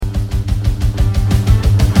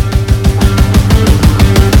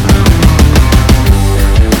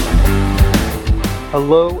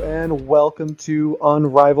Hello and welcome to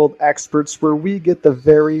Unrivaled Experts, where we get the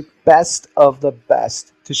very best of the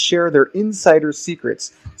best to share their insider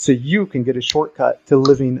secrets so you can get a shortcut to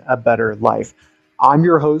living a better life. I'm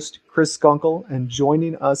your host, Chris Gunkel, and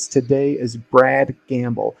joining us today is Brad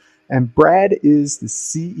Gamble. And Brad is the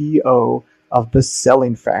CEO of The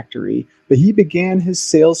Selling Factory, but he began his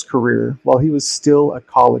sales career while he was still a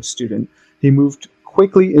college student. He moved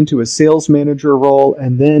quickly into a sales manager role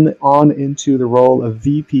and then on into the role of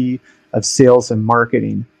VP of Sales and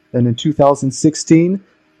Marketing. Then in 2016,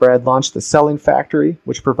 Brad launched The Selling Factory,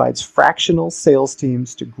 which provides fractional sales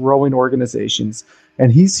teams to growing organizations.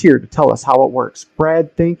 And he's here to tell us how it works.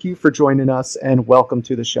 Brad, thank you for joining us and welcome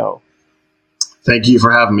to the show. Thank you for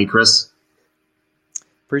having me, Chris.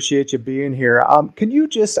 Appreciate you being here. Can you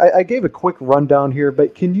just, I gave a quick rundown here,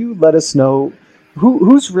 but can you let us know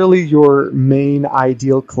who's really your main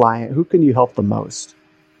ideal client? Who can you help the most?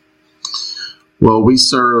 Well, we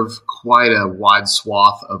serve quite a wide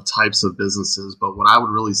swath of types of businesses, but what I would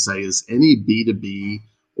really say is any B2B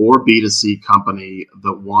or B2C company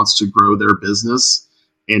that wants to grow their business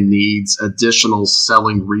and needs additional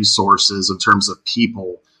selling resources in terms of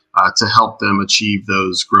people to help them achieve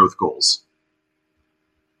those growth goals.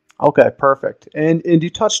 Okay, perfect. And you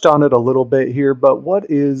touched on it a little bit here, but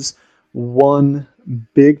what is one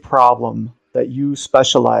big problem that you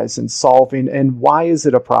specialize in solving, and why is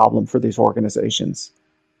it a problem for these organizations?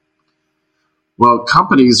 Well,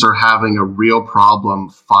 companies are having a real problem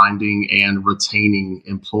finding and retaining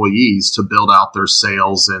employees to build out their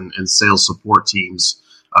sales and sales support teams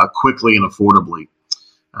quickly and affordably.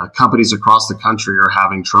 Companies across the country are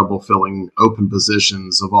having trouble filling open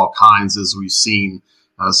positions of all kinds, as we've seen.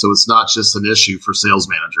 So it's not just an issue for sales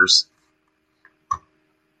managers.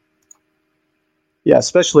 Yeah,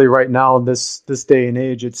 especially right now in this day and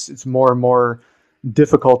age, it's more and more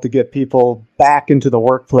difficult to get people back into the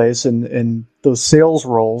workplace, and those sales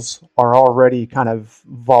roles are already kind of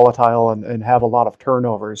volatile and have a lot of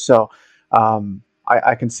turnover. So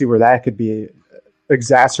I can see where that could be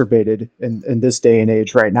exacerbated in this day and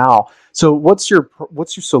age right now. So what's your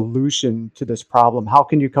solution to this problem? How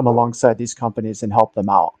can you come alongside these companies and help them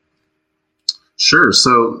out? Sure.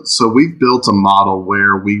 So we've built a model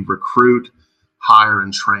where we recruit, hire,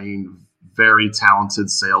 and train very talented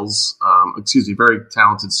very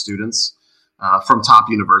talented students from top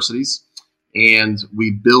universities. And we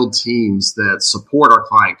build teams that support our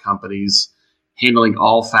client companies, handling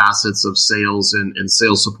all facets of sales and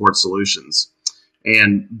sales support solutions.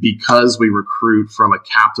 And because we recruit from a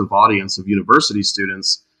captive audience of university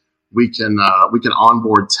students, we can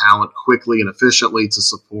onboard talent quickly and efficiently to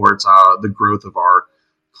support the growth of our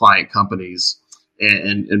client companies.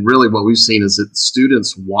 And really what we've seen is that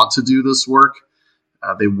students want to do this work.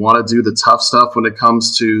 They want to do the tough stuff when it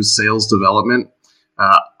comes to sales development.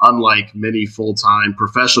 Unlike many full-time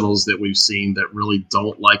professionals that we've seen that really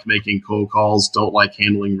don't like making cold calls, don't like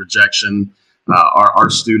handling rejection,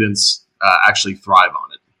 our students actually thrive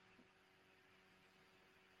on it.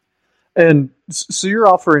 And so you're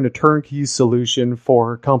offering a turnkey solution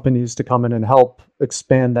for companies to come in and help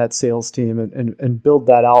expand that sales team and build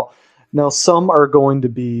that out. Now, some are going to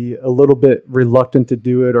be a little bit reluctant to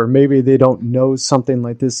do it, or maybe they don't know something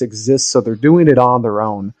like this exists, so they're doing it on their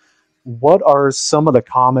own. What are some of the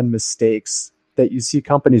common mistakes that you see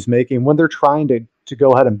companies making when they're trying to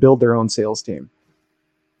go ahead and build their own sales team?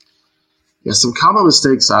 Yeah, some common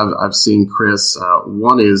mistakes I've seen, Chris.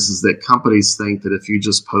 One is that companies think that if you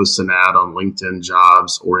just post an ad on LinkedIn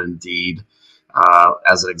Jobs or Indeed,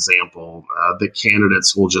 as an example, that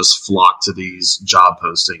candidates will just flock to these job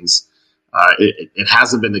postings. It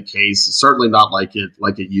hasn't been the case. It's certainly not like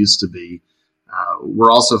it used to be. We're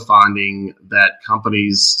also finding that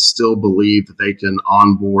companies still believe that they can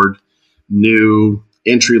onboard new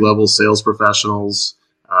entry-level sales professionals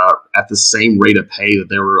at the same rate of pay that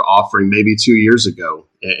they were offering maybe 2 years ago.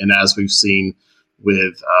 And as we've seen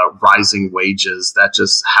with rising wages, that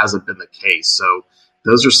just hasn't been the case. So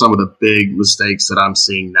those are some of the big mistakes that I'm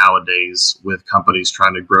seeing nowadays with companies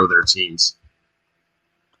trying to grow their teams.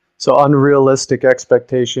 So unrealistic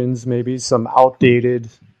expectations, maybe some outdated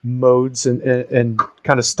modes and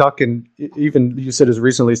kind of stuck in, even you said as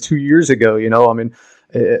recently as 2 years ago,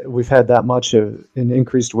 we've had that much of in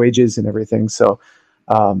increased wages and everything. So,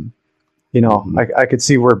 I could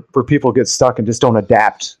see where people get stuck and just don't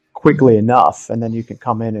adapt quickly enough. And then you can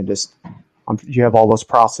come in and just, you have all those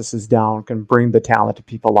processes down, can bring the talented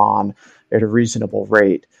people on at a reasonable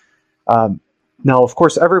rate. Now, of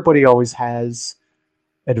course, everybody always has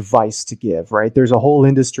advice to give, right? There's a whole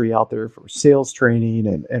industry out there for sales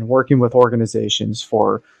training and working with organizations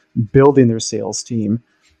for building their sales team.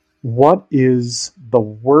 What is the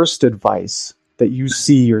worst advice that you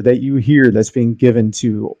see or that you hear that's being given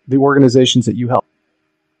to the organizations that you help?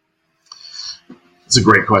 It's a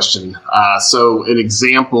great question. So an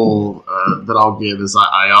example that I'll give is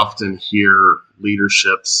I often hear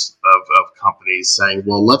leaderships of companies saying,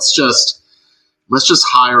 well, let's just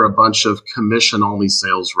hire a bunch of commission only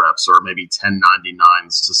sales reps or maybe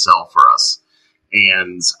 1099s to sell for us.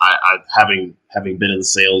 And I having been in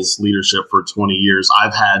sales leadership for 20 years,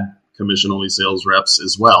 I've had commission only sales reps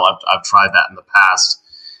as well. I've tried that in the past.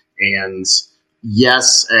 And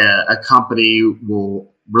yes, a company will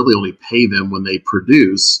really only pay them when they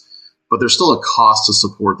produce, but there's still a cost to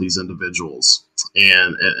support these individuals.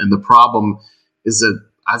 And the problem is that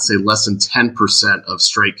I'd say less than 10% of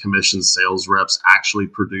straight commission sales reps actually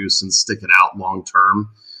produce and stick it out long term.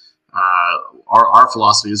 Our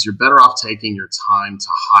philosophy is you're better off taking your time to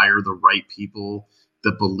hire the right people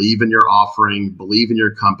that believe in your offering, believe in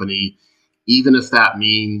your company, even if that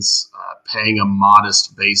means paying a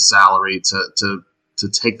modest base salary to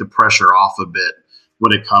take the pressure off a bit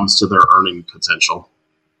when it comes to their earning potential.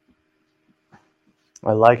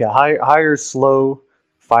 I like it. Hire slow,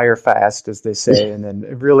 fire fast, as they say, and then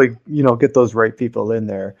really, get those right people in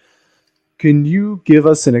there. Can you give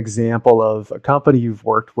us an example of a company you've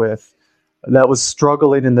worked with that was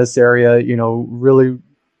struggling in this area, really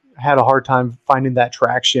had a hard time finding that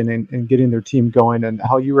traction and getting their team going, and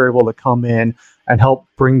how you were able to come in and help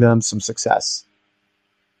bring them some success?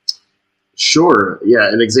 Sure.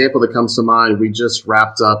 Yeah. An example that comes to mind, we just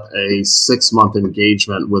wrapped up a 6-month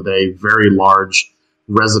engagement with a very large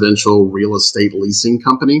residential real estate leasing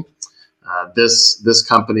company. This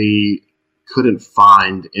company couldn't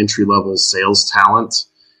find entry-level sales talent,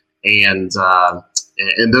 and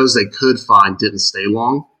those they could find didn't stay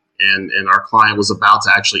long. And our client was about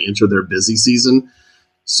to actually enter their busy season.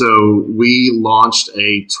 So we launched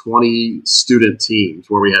a 20-student team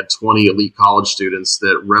where we had 20 elite college students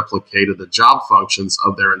that replicated the job functions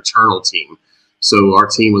of their internal team. So our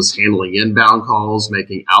team was handling inbound calls,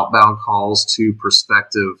 making outbound calls to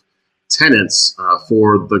prospective tenants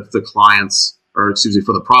for the clients, or excuse me,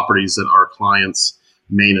 for the properties that our clients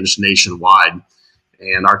manage nationwide.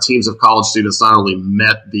 And our teams of college students not only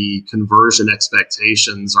met the conversion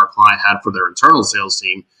expectations our client had for their internal sales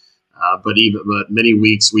team, but many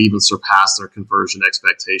weeks we even surpassed their conversion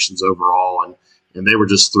expectations overall. And they were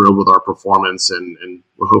just thrilled with our performance, and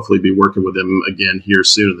we'll hopefully be working with them again here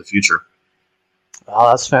soon in the future. Oh,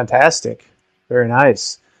 that's fantastic. Very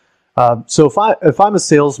nice. So if I'm a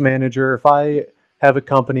sales manager, if I have a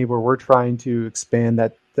company where we're trying to expand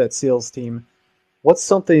that sales team, what's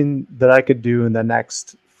something that I could do in the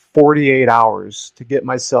next 48 hours to get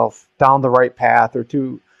myself down the right path, or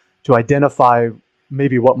to identify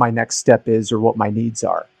maybe what my next step is or what my needs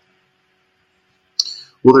are?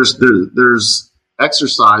 Well, there's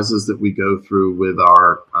exercises that we go through with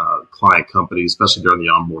our client companies, especially during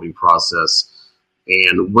the onboarding process.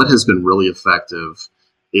 And what has been really effective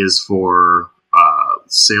is for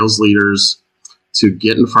sales leaders to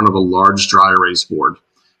get in front of a large dry erase board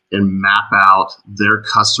and map out their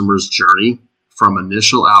customer's journey from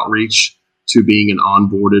initial outreach to being an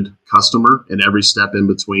onboarded customer and every step in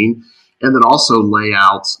between. And then also lay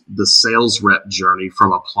out the sales rep journey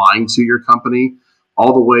from applying to your company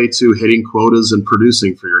all the way to hitting quotas and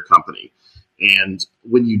producing for your company. And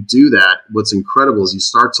when you do that, what's incredible is you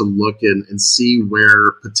start to look and see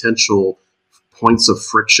where potential points of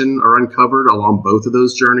friction are uncovered along both of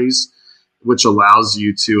those journeys, which allows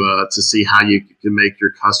you to see how you can make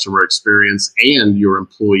your customer experience and your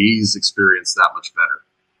employees' experience that much better.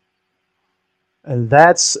 And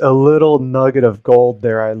that's a little nugget of gold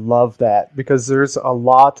there. I love that, because there's a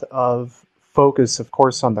lot of focus, of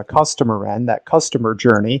course, on the customer end, that customer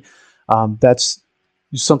journey. That's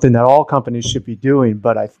something that all companies should be doing.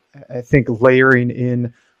 But I think layering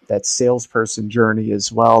in that salesperson journey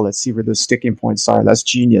as well, let's see where the sticking points are. That's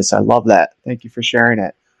genius. I love that. Thank you for sharing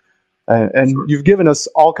it. And sure. You've given us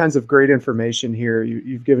all kinds of great information here.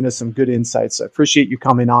 You've given us some good insights. I appreciate you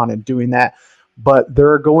coming on and doing that. But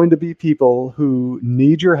there are going to be people who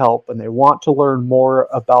need your help and they want to learn more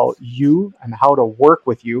about you and how to work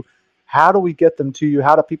with you. How do we get them to you?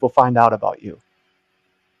 How do people find out about you?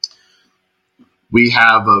 We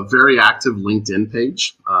have a very active LinkedIn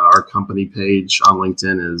page. Our company page on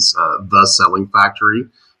LinkedIn is The Selling Factory.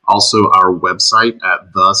 Also, our website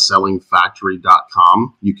at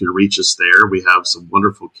thesellingfactory.com. You can reach us there. We have some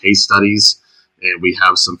wonderful case studies, and we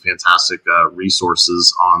have some fantastic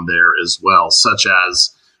resources on there as well, such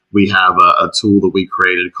as we have a tool that we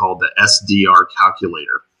created called the SDR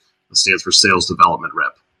calculator. It stands for Sales Development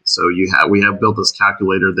Rep. So we have built this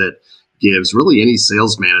calculator that gives really any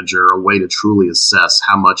sales manager a way to truly assess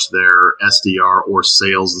how much their SDR or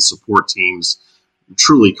sales and support teams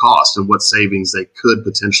truly cost and what savings they could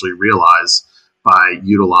potentially realize by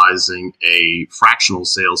utilizing a fractional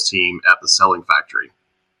sales team at the selling factory.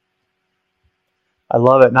 I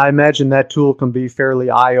love it. And I imagine that tool can be fairly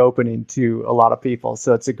eye-opening to a lot of people.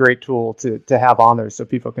 So it's a great tool to have on there so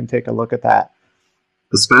people can take a look at that.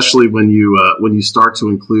 Especially when you start to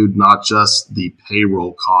include not just the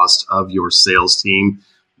payroll cost of your sales team,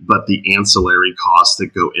 but the ancillary costs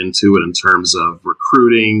that go into it in terms of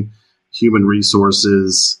recruiting, human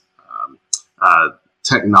resources,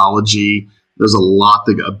 technology. There's a lot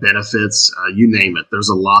that benefits, you name it. There's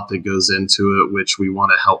a lot that goes into it, which we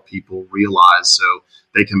want to help people realize so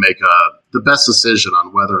they can make the best decision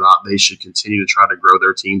on whether or not they should continue to try to grow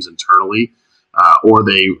their teams internally, or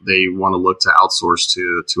they want to look to outsource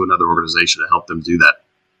to another organization to help them do that.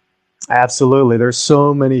 Absolutely. There's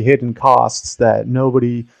so many hidden costs that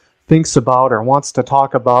nobody thinks about or wants to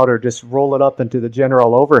talk about or just roll it up into the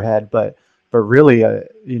general overhead. But really,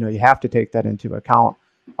 you have to take that into account.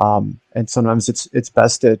 And sometimes it's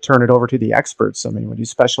best to turn it over to the experts. I mean, when you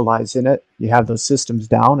specialize in it, you have those systems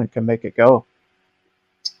down and can make it go.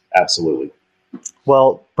 Absolutely.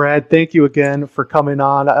 Well, Brad, thank you again for coming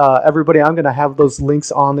on. Everybody, I'm going to have those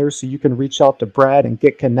links on there so you can reach out to Brad and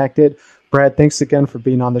get connected. Brad, thanks again for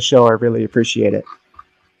being on the show. I really appreciate it.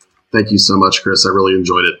 Thank you so much, Chris. I really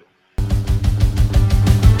enjoyed it.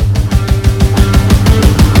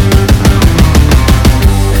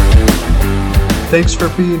 Thanks for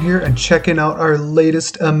being here and checking out our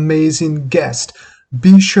latest amazing guest.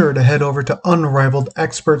 Be sure to head over to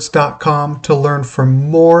unrivaledexperts.com to learn from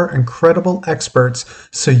more incredible experts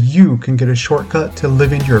so you can get a shortcut to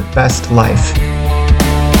living your best life.